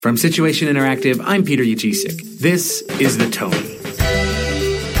From Situation Interactive, I'm Peter Yachisic. This is The Tony.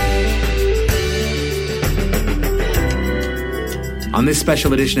 On this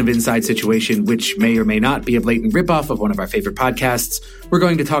special edition of Inside Situation, which may or may not be a blatant ripoff of one of our favorite podcasts, we're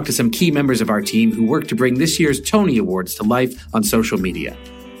going to talk to some key members of our team who worked to bring this year's Tony Awards to life on social media.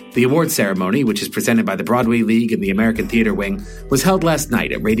 The awards ceremony, which is presented by the Broadway League and the American Theater Wing, was held last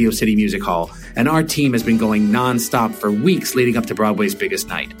night at Radio City Music Hall, and our team has been going nonstop for weeks leading up to Broadway's biggest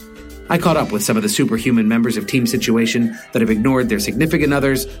night. I caught up with some of the superhuman members of Team Situation that have ignored their significant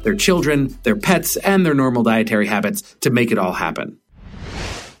others, their children, their pets, and their normal dietary habits to make it all happen.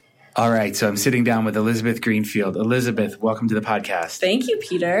 All right, so I'm sitting down with Elizabeth Greenfield. Elizabeth, welcome to the podcast. Thank you,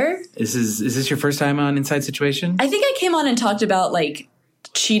 Peter. Is this your first time on Inside Situation? I think I came on and talked about,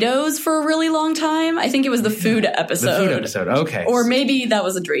 Cheetos for a really long time. I think it was the food episode. The food episode, okay. Or maybe that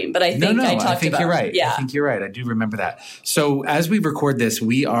was a dream, but I think I talked about it. I think you're right. Yeah. I think you're right. I do remember that. So as we record this, the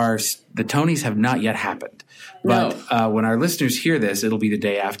Tonys have not yet happened. But when our listeners hear this, it'll be the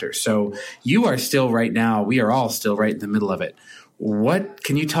day after. So you are still right now, we are all still right in the middle of it.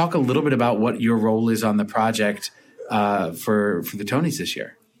 Can you talk a little bit about what your role is on the project for the Tonys this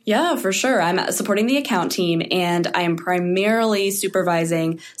year? Yeah, for sure. I'm supporting the account team, and I am primarily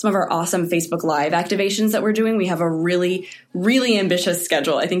supervising some of our awesome Facebook Live activations that we're doing. We have a really, really ambitious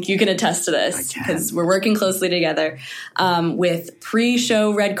schedule. I think you can attest to this because we're working closely together with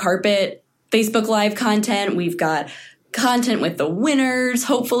pre-show red carpet Facebook Live content. We've got content with the winners,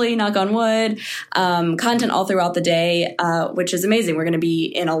 hopefully, knock on wood, content all throughout the day, which is amazing. We're going to be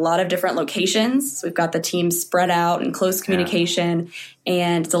in a lot of different locations. We've got the team spread out in close communication,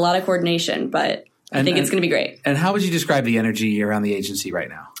 and it's a lot of coordination, but I think it's going to be great. And how would you describe the energy around the agency right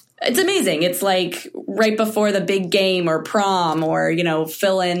now? It's amazing. It's like right before the big game or prom or,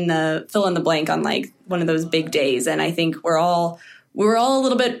 fill in the blank on one of those big days. And I think we were all a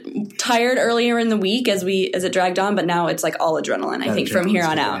little bit tired earlier in the week as it dragged on, but now it's all adrenaline. I think from here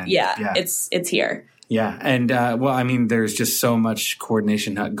on out. Yeah. It's here. Yeah. And, there's just so much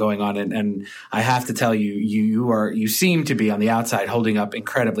coordination going on. And I have to tell you, you seem to be on the outside holding up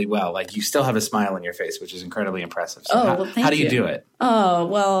incredibly well. You still have a smile on your face, which is incredibly impressive. So thank you. How do you do it? Oh,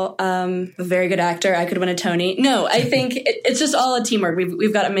 well, a very good actor. I could win a Tony. No, I think it's just all a teamwork.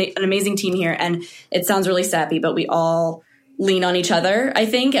 We've got an amazing team here, and it sounds really sappy, but we all lean on each other, I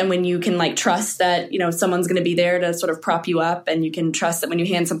think. And when you can trust that, someone's going to be there to sort of prop you up, and you can trust that when you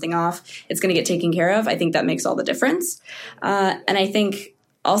hand something off, it's going to get taken care of. I think that makes all the difference. And I think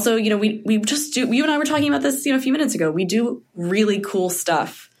also, we just do, you and I were talking about this, a few minutes ago, we do really cool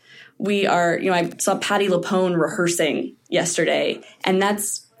stuff. We are, I saw Patti LuPone rehearsing yesterday, and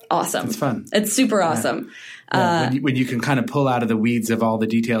that's awesome. It's fun. It's super awesome. Yeah, when you can kind of pull out of the weeds of all the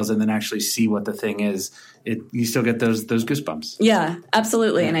details and then actually see what the thing is, you still get those goosebumps. Yeah,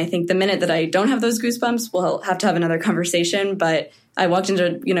 absolutely. Yeah. And I think the minute that I don't have those goosebumps, we'll have to have another conversation. But I walked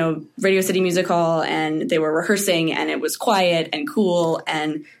into, Radio City Music Hall, and they were rehearsing, and it was quiet and cool.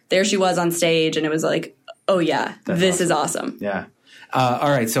 And there she was on stage, and it was oh yeah, this is awesome. Yeah. All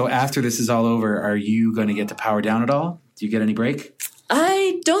right. So after this is all over, are you going to get to power down at all? Do you get any break?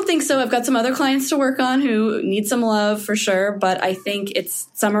 I don't think so. I've got some other clients to work on who need some love for sure, but I think it's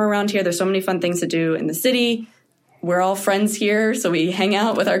summer around here. There's so many fun things to do in the city. We're all friends here, so we hang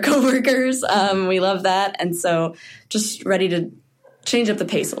out with our coworkers. We love that, and so just ready to change up the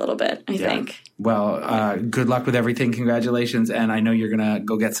pace a little bit, I think. Well, good luck with everything. Congratulations, and I know you're going to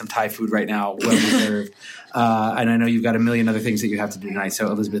go get some Thai food right now, well deserved. And I know you've got a million other things that you have to do tonight. So,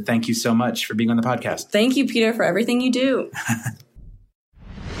 Elizabeth, thank you so much for being on the podcast. Thank you, Peter, for everything you do.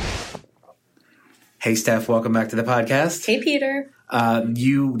 Hey, Steph, welcome back to the podcast. Hey, Peter.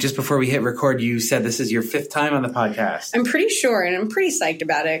 You, just before we hit record, you said this is your 5th time on the podcast. I'm pretty sure, and I'm pretty psyched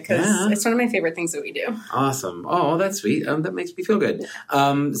about it because it's one of my favorite things that we do. Awesome. Oh, that's sweet. That makes me feel good.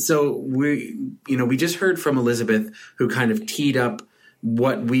 So we just heard from Elizabeth, who kind of teed up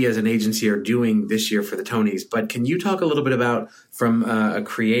what we as an agency are doing this year for the Tonys. But can you talk a little bit about, from a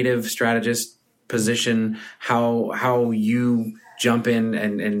creative strategist position, how you jump in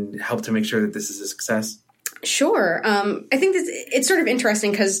and help to make sure that this is a success? Sure. I think it's sort of interesting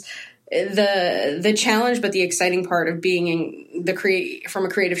because the challenge, but the exciting part of being from a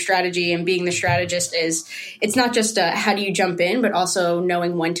creative strategy and being the strategist is it's not just how do you jump in, but also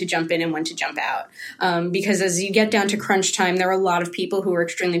knowing when to jump in and when to jump out. Because as you get down to crunch time, there are a lot of people who are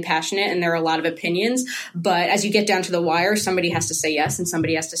extremely passionate and there are a lot of opinions. But as you get down to the wire, somebody has to say yes and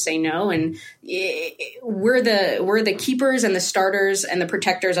somebody has to say no. And we're the keepers and the starters and the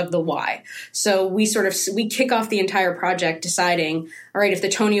protectors of the why. So we kick off the entire project deciding, all right, if the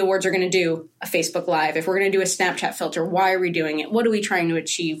Tony Awards are going going to do a Facebook Live? If we're going to do a Snapchat filter, why are we doing it? What are we trying to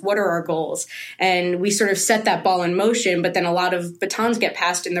achieve? What are our goals? And we sort of set that ball in motion, but then a lot of batons get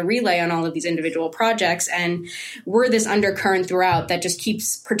passed in the relay on all of these individual projects. And we're this undercurrent throughout that just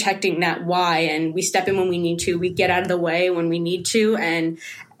keeps protecting that why. And we step in when we need to. We get out of the way when we need to, and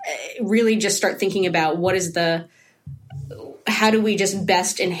really just start thinking about how do we just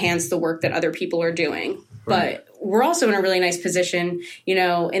best enhance the work that other people are doing. Right. But we're also in a really nice position,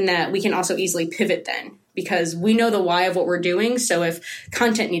 in that we can also easily pivot then, because we know the why of what we're doing. So if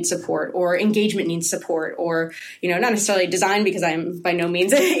content needs support or engagement needs support, or, not necessarily design, because I'm by no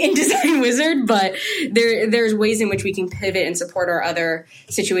means a design wizard, but there's ways in which we can pivot and support our other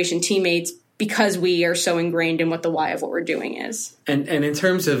situation teammates, because we are so ingrained in what the why of what we're doing is. And in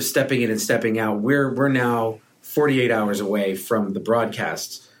terms of stepping in and stepping out, we're now 48 hours away from the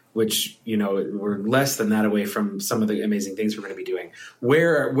broadcast, which, we're less than that away from some of the amazing things we're going to be doing.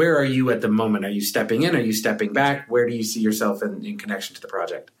 Where are you at the moment? Are you stepping in? Are you stepping back? Where do you see yourself in connection to the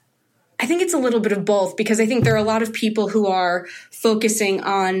project? I think it's a little bit of both, because I think there are a lot of people who are focusing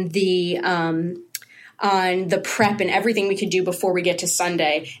on the prep and everything we could do before we get to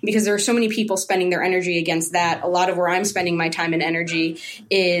Sunday. Because there are so many people spending their energy against that. A lot of where I'm spending my time and energy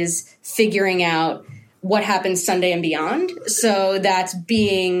is figuring out what happens Sunday and beyond. So that's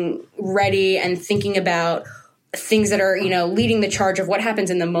being ready and thinking about things that are, leading the charge of what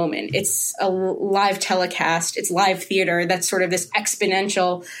happens in the moment. It's a live telecast. It's live theater. That's sort of this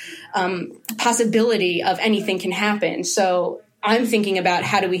exponential possibility of anything can happen. So I'm thinking about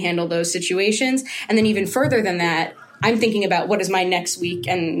how do we handle those situations? And then even further than that, I'm thinking about what does my next week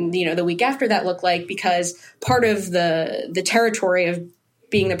and, the week after that look like? Because part of the territory of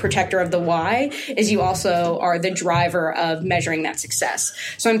being the protector of the why is you also are the driver of measuring that success.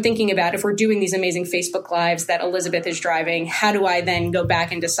 So I'm thinking about, if we're doing these amazing Facebook Lives that Elizabeth is driving, how do I then go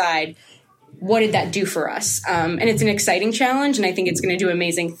back and decide, what did that do for us? And it's an exciting challenge, and I think it's going to do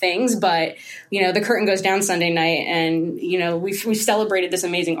amazing things. But, the curtain goes down Sunday night, and, we've celebrated this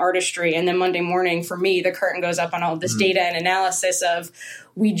amazing artistry. And then Monday morning, for me, the curtain goes up on all this data and analysis of,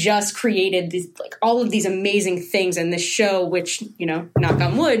 we just created all of these amazing things. And this show, which, knock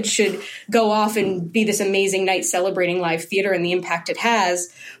on wood, should go off and be this amazing night celebrating live theater and the impact it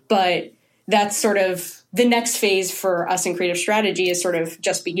has. But that's sort of the next phase for us in creative strategy, is sort of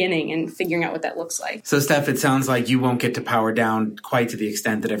just beginning and figuring out what that looks like. So, Steph, it sounds like you won't get to power down quite to the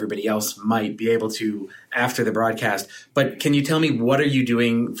extent that everybody else might be able to after the broadcast. But can you tell me, what are you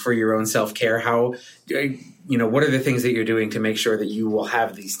doing for your own self-care? How, what are the things that you're doing to make sure that you will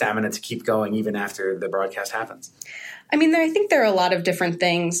have the stamina to keep going even after the broadcast happens? I mean, I think there are a lot of different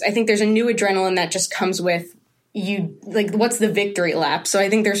things. I think there's a new adrenaline that just comes with what's the victory lap? So I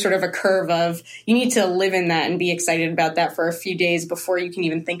think there's sort of a curve of, you need to live in that and be excited about that for a few days before you can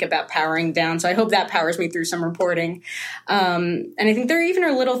even think about powering down. So I hope that powers me through some reporting. And I think there even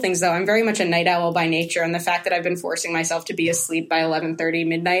are little things, though. I'm very much a night owl by nature, and the fact that I've been forcing myself to be asleep by 11:30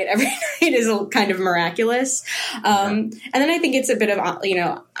 midnight every night is kind of miraculous. And then I think it's a bit of,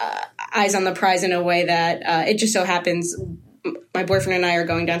 eyes on the prize in a way that it just so happens my boyfriend and I are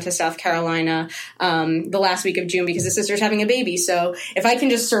going down to South Carolina the last week of June because his sister's having a baby. So if I can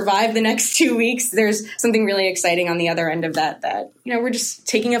just survive the next 2 weeks, there's something really exciting on the other end of that, we're just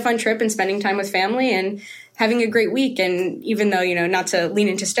taking a fun trip and spending time with family and having a great week. And even though, not to lean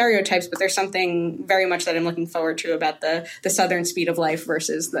into stereotypes, but there's something very much that I'm looking forward to about the Southern speed of life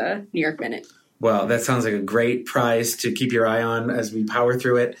versus the New York minute. Well, that sounds like a great prize to keep your eye on as we power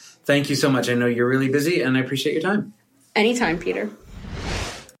through it. Thank you so much. I know you're really busy, and I appreciate your time. Anytime, Peter.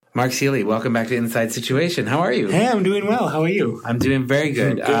 Mark Seeley, welcome back to Inside Situation. How are you? Hey, I'm doing well. How are you? I'm doing very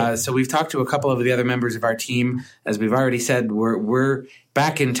good. So we've talked to a couple of the other members of our team. As we've already said, we're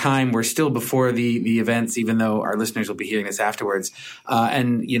back in time. We're still before the events, even though our listeners will be hearing this afterwards.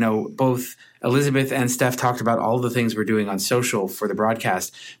 And both Elizabeth and Steph talked about all the things we're doing on social for the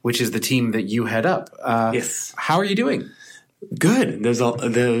broadcast, which is the team that you head up. Yes. How are you doing? Good.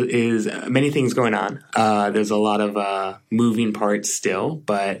 There is many things going on. There's a lot of moving parts still,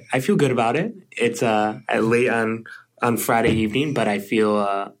 but I feel good about it. It's late on Friday evening, but I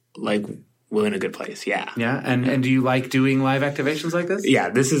feel like we're in a good place. Yeah. Yeah. And do you like doing live activations like this? Yeah.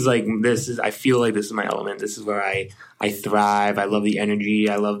 I feel like this is my element. This is where I thrive. I love the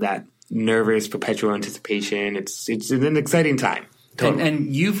energy. I love that nervous, perpetual anticipation. It's an exciting time. Totally.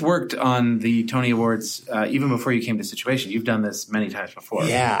 And you've worked on the Tony Awards even before you came to Situation. You've done this many times before.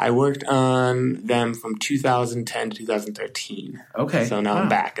 Yeah, I worked on them from 2010 to 2013. Okay. So now I'm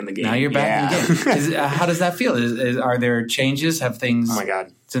back in the game. Now you're back in the game. How does that feel? Are there changes? Have things oh my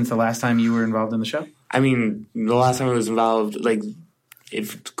God. Since the last time you were involved in the show? I mean, the last time I was involved,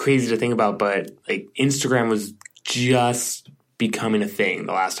 it's crazy to think about, but like Instagram was just becoming a thing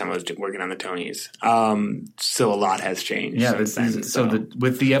the last time I was working on the Tonys. So a lot has changed. Yeah.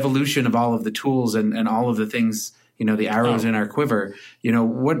 With the evolution of all of the tools and all of the things, the arrows in our quiver,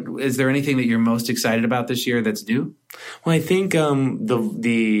 what is there anything that you're most excited about this year that's new? Well, I think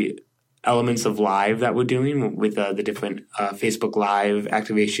the elements of live that we're doing with the different Facebook Live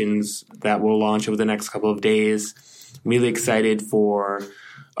activations that will launch over the next couple of days. Really excited for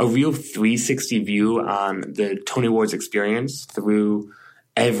a real 360 view on the Tony Awards experience through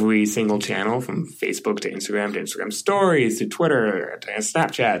every single channel, from Facebook to Instagram Stories to Twitter to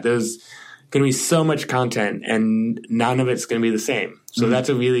Snapchat. There's going to be so much content, and none of it's going to be the same. So that's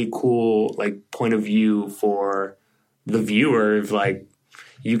a really cool point of view for the viewer. Of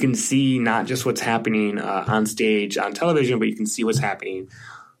you can see not just what's happening on stage on television, but you can see what's happening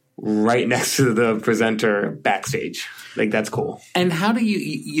right next to the presenter backstage. That's cool. And how do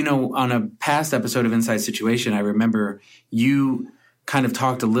you on a past episode of Inside Situation, I remember you kind of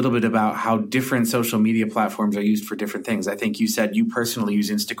talked a little bit about how different social media platforms are used for different things. I think you said you personally use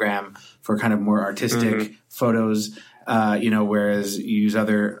Instagram for kind of more artistic photos, whereas you use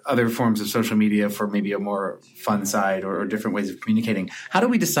other forms of social media for maybe a more fun side or different ways of communicating. How do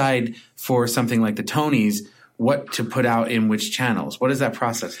we decide for something like the Tonys what to put out in which channels? What is that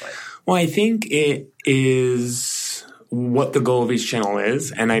process like? Well, I think it is what the goal of each channel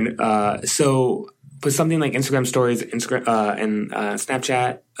is. And so for something like Instagram Stories, and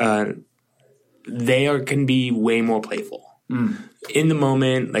Snapchat, can be way more playful. In the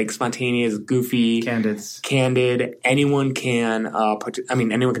moment, spontaneous, goofy, candid. Anyone can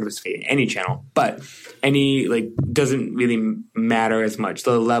anyone can participate in any channel, but doesn't really matter as much.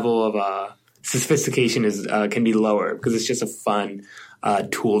 The level of sophistication can be lower because it's just a fun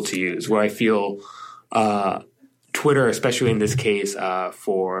tool to use. Where I feel Twitter, especially in this case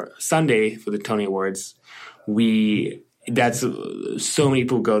for Sunday for the Tony Awards, that's so many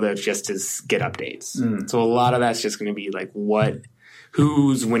people go there just to get updates. So a lot of that's just going to be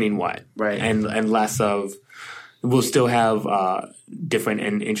who's winning what, right? And less of. We'll still have different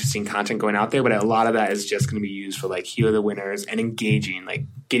and interesting content going out there, but a lot of that is just going to be used for here are the winners and engaging,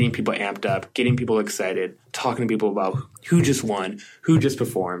 getting people amped up, getting people excited, talking to people about who just won, who just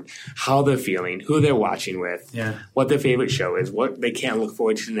performed, how they're feeling, who they're watching with, what their favorite show is, what they can't look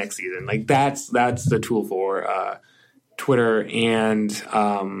forward to next season. That's the tool for Twitter and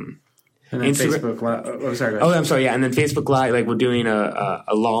then Facebook Live. Oh, sorry. I'm sorry. Yeah, and then Facebook Live, we're doing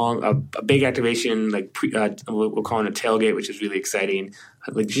a big activation, we're calling a tailgate, which is really exciting.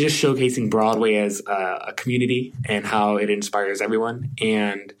 Just showcasing Broadway as a community and how it inspires everyone.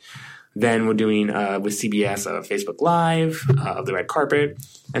 And then we're doing with CBS Facebook Live of the red carpet,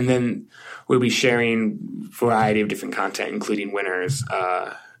 and then we'll be sharing a variety of different content, including winners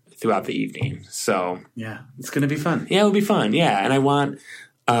throughout the evening. So yeah, it's going to be fun. Yeah, it'll be fun. Yeah, and I want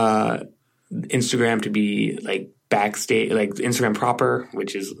Instagram to be backstage, Instagram proper,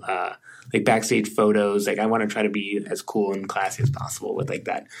 which is backstage photos. I want to try to be as cool and classy as possible with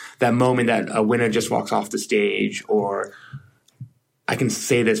that moment that a winner just walks off the stage. Or I can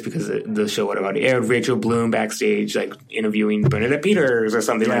say this because the show would have already aired, Rachel Bloom backstage interviewing Bernadette Peters or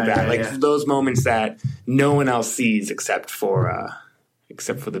something like that. Those moments that no one else sees except for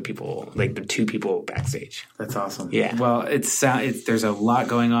the people, the two people backstage. That's awesome. Yeah. Well, there's a lot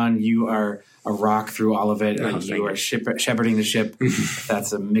going on. You are a rock through all of it. You are shepherding the ship.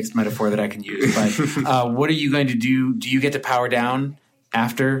 That's a mixed metaphor that I can use. But what are you going to do? Do you get to power down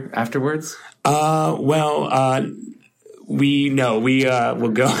afterwards? We'll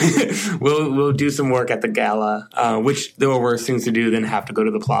go. we'll do some work at the gala, which there were worse things to do than have to go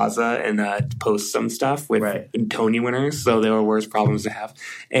to the plaza and post some stuff with Tony winners. So there were worse problems to have,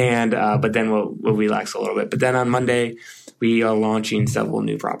 and but then we'll relax a little bit. But then on Monday, we are launching several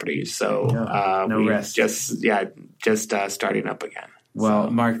new properties. So rest. Just starting up again.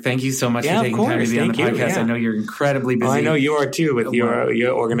 Well, Mark, thank you so much for taking time to be on the podcast. Yeah. I know you're incredibly busy. I know you are too.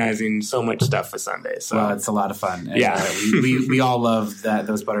 You're organizing so much stuff for Sunday. So. Well, it's a lot of fun. And, we all love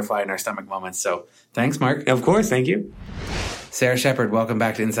those butterfly in our stomach moments. So thanks, Mark. Of course, thank you. Sarah Shepard, welcome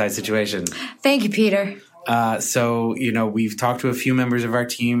back to Inside Situation. Thank you, Peter. So we've talked to a few members of our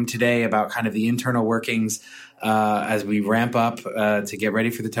team today about kind of the internal workings as we ramp up to get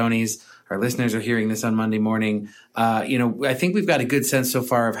ready for the Tonys. Our listeners are hearing this on Monday morning. I think we've got a good sense so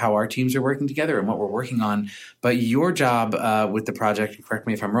far of how our teams are working together and what we're working on. But your job with the project, correct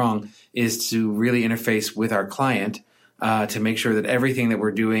me if I'm wrong, is to really interface with our client to make sure that everything that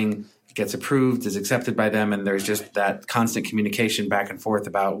we're doing gets approved, is accepted by them, and there's just that constant communication back and forth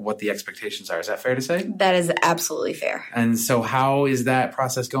about what the expectations are. Is that fair to say? That is absolutely fair. And so how is that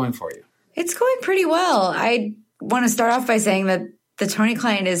process going for you? It's going pretty well. I want to start off by saying that the Tony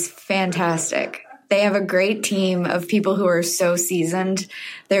client is fantastic. They have a great team of people who are so seasoned.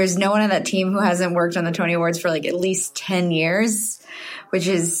 There's no one on that team who hasn't worked on the Tony Awards for like at least 10 years, which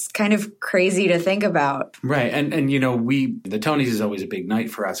is kind of crazy to think about. Right. And the Tonys is always a big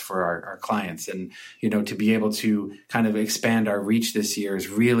night for us, for our clients. And, to be able to kind of expand our reach this year is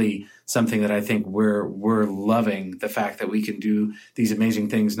really something that I think we're loving, the fact that we can do these amazing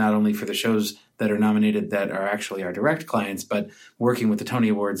things, not only for the shows that are nominated that are actually our direct clients, but working with the Tony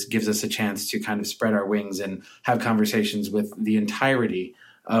Awards gives us a chance to kind of spread our wings and have conversations with the entirety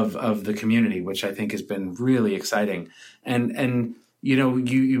of the community, which I think has been really exciting. And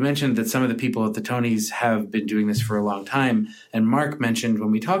you mentioned that some of the people at the Tonys have been doing this for a long time. And Mark mentioned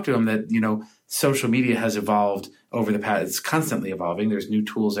when we talked to him that, social media has evolved over the past. It's constantly evolving. There's new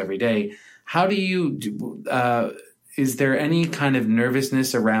tools every day. How do you is there any kind of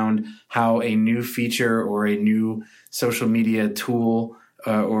nervousness around how a new feature or a new social media tool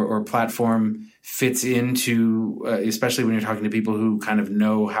or platform fits into, especially when you're talking to people who kind of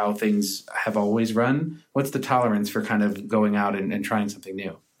know how things have always run? What's the tolerance for kind of going out and trying something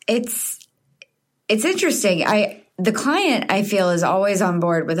new? It's interesting. The client, I feel, is always on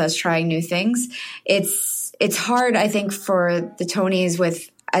board with us trying new things. It's hard, I think, for the Tonys with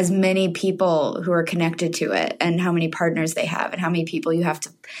as many people who are connected to it and how many partners they have and how many people you have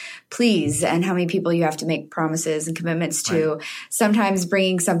to please and how many people you have to make promises and commitments to. Right. Sometimes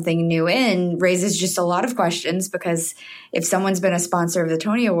bringing something new in raises just a lot of questions, because if someone's been a sponsor of the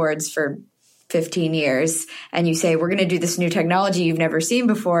Tony Awards for 15 years and you say, we're going to do this new technology you've never seen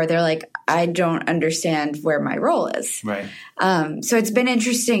before, they're like, I don't understand where my role is. Right. So it's been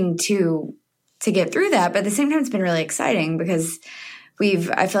interesting to get through that, but at the same time, it's been really exciting because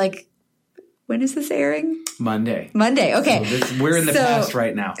I feel like, when is this airing? Monday. Okay. So we're in the past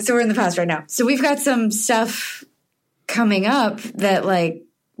right now. So we've got some stuff coming up that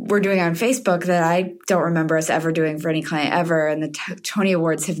we're doing on Facebook that I don't remember us ever doing for any client ever. And the Tony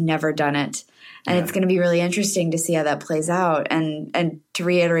Awards have never done it. And It's going to be really interesting to see how that plays out. And to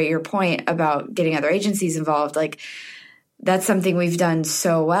reiterate your point about getting other agencies involved, that's something we've done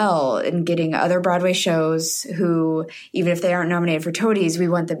so well in getting other Broadway shows who, even if they aren't nominated for Tonys, we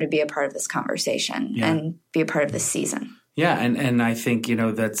want them to be a part of this conversation and be a part of this season. Yeah. And I think,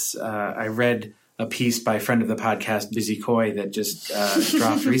 that's I read a piece by a friend of the podcast, Busy Coy, that just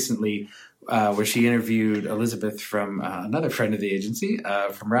dropped recently, where she interviewed Elizabeth from another friend of the agency,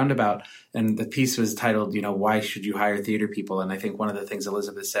 from Roundabout. And the piece was titled, why should you hire theater people? And I think one of the things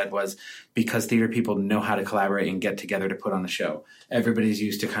Elizabeth said was because theater people know how to collaborate and get together to put on a show. Everybody's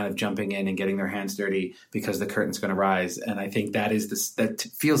used to kind of jumping in and getting their hands dirty because the curtain's going to rise. And I think that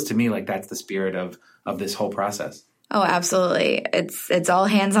feels to me like that's the spirit of this whole process. Oh, absolutely. It's all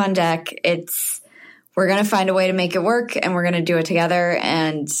hands on deck. We're going to find a way to make it work, and we're going to do it together,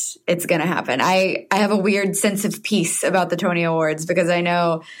 and it's going to happen. I have a weird sense of peace about the Tony Awards because I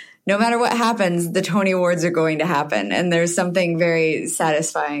know no matter what happens, the Tony Awards are going to happen, and there's something very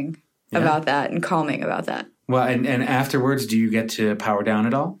satisfying about that and calming about that. Well, and afterwards, do you get to power down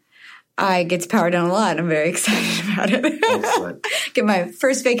at all? I get to power down a lot. I'm very excited about it. Excellent. Get my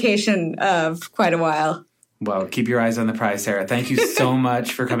first vacation of quite a while. Well, keep your eyes on the prize, Sarah. Thank you so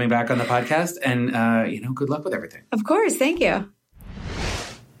much for coming back on the podcast, and good luck with everything. Of course. Thank you.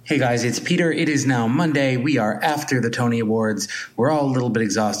 Hey guys, it's Peter. It is now Monday. We are after the Tony Awards. We're all a little bit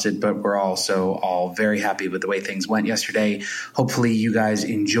exhausted, but we're also all very happy with the way things went yesterday. Hopefully you guys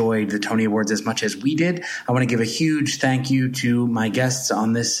enjoyed the Tony Awards as much as we did. I want to give a huge thank you to my guests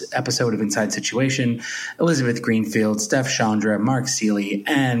on this episode of Inside Situation, Elizabeth Greenfield, Steph Chandra, Mark Seeley,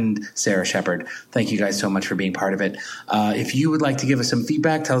 and Sarah Shepard. Thank you guys so much for being part of it. If you would like to give us some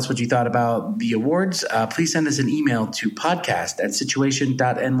feedback, tell us what you thought about the awards, please send us an email to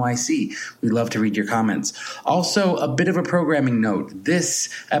podcast@situation.nyc. We'd love to read your comments. Also, a bit of a programming note. This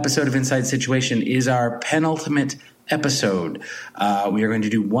episode of Inside Situation is our penultimate episode. We are going to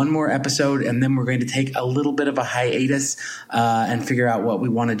do one more episode, and then we're going to take a little bit of a hiatus and figure out what we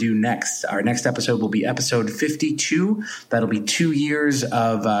want to do next. Our next episode will be episode 52. That'll be 2 years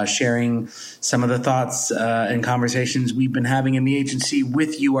of sharing some of the thoughts and conversations we've been having in the agency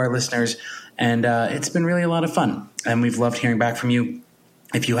with you, our listeners. And it's been really a lot of fun, and we've loved hearing back from you.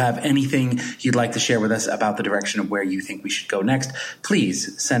 If you have anything you'd like to share with us about the direction of where you think we should go next,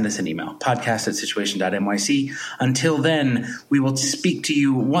 please send us an email, podcast@situation.nyc. Until then, we will speak to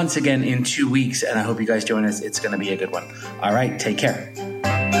you once again in 2 weeks, and I hope you guys join us. It's going to be a good one. All right, take care.